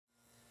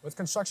With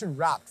construction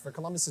wrapped for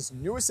Columbus's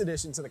newest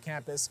addition to the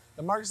campus,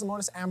 the Marcus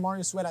Lemonis and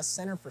Sueiras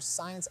Center for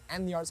Science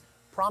and the Arts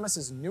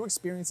promises new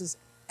experiences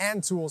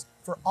and tools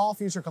for all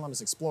future Columbus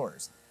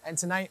explorers. And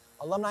tonight,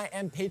 alumni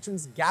and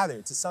patrons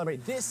gathered to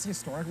celebrate this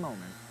historic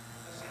moment.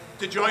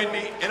 To join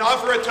me and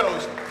offer a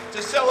toast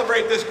to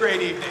celebrate this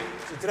great evening.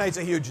 So tonight's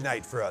a huge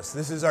night for us.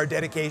 This is our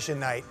dedication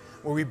night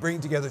where we bring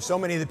together so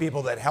many of the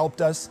people that helped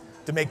us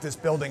to make this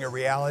building a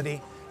reality.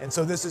 And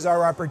so this is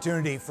our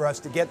opportunity for us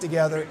to get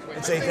together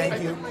and say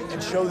thank you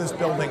and show this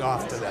building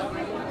off to them.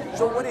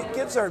 So what it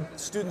gives our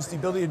students the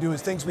ability to do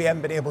is things we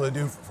haven't been able to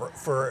do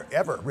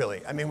forever,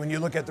 really. I mean, when you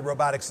look at the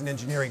robotics and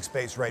engineering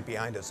space right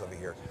behind us over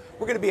here,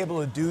 we're going to be able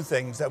to do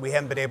things that we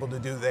haven't been able to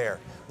do there.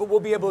 But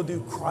we'll be able to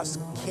do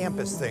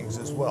cross-campus things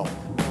as well.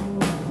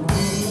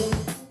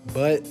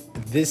 But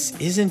this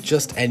isn't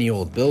just any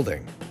old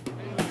building.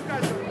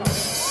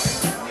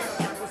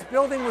 This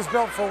building was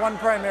built for one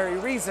primary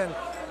reason,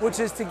 which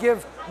is to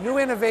give new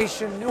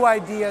innovation, new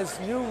ideas,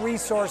 new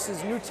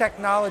resources, new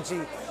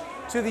technology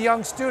to the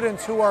young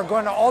students who are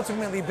going to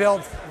ultimately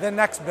build the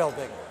next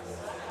building.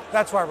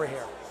 That's why we're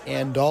here.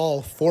 And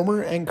all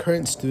former and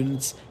current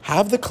students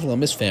have the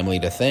Columbus family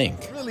to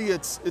thank. Really,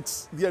 it's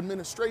the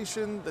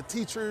administration, the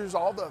teachers,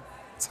 all the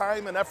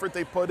time and effort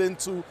they put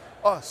into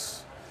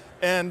us.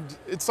 And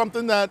it's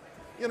something that,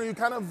 you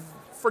kind of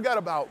forget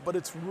about, but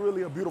it's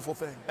really a beautiful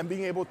thing. And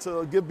being able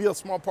to be a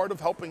small part of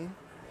helping,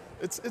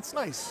 it's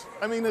nice.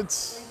 I mean,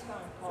 it's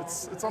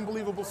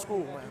unbelievable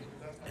school, man.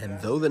 And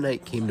though the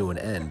night came to an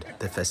end,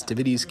 the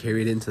festivities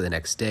carried into the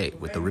next day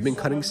with the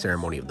ribbon-cutting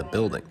ceremony of the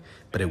building.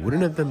 But it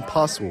wouldn't have been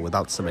possible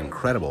without some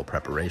incredible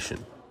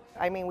preparation.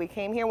 I mean, we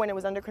came here when it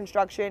was under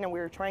construction and we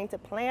were trying to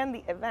plan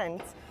the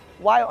event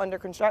while under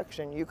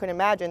construction. You can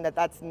imagine that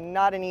that's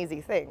not an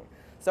easy thing.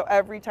 So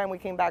every time we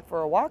came back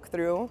for a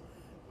walkthrough,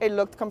 it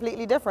looked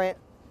completely different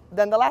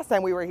than the last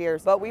time we were here,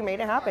 but we made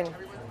it happen.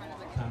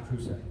 We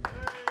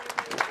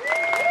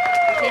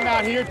came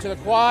out here to the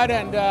quad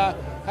and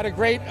had a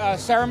great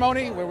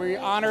ceremony where we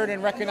honored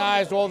and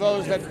recognized all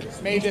those that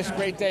made this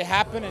great day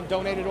happen and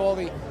donated all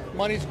the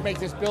money to make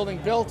this building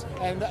built.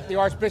 And the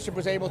Archbishop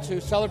was able to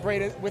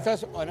celebrate it with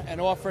us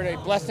and offered a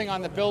blessing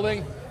on the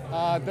building.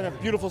 It's been a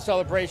beautiful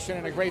celebration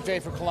and a great day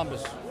for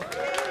Columbus.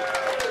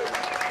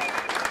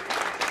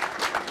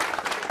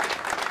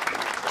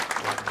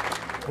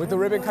 With the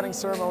ribbon-cutting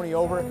ceremony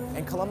over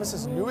and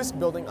Columbus's newest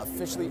building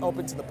officially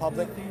open to the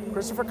public,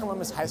 Christopher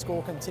Columbus High School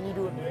will continue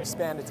to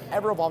expand its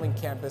ever-evolving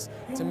campus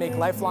to make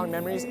lifelong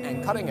memories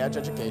and cutting-edge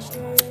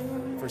education.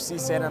 For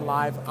CCNN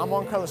Live, I'm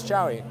Juan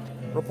Chaoui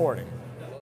reporting.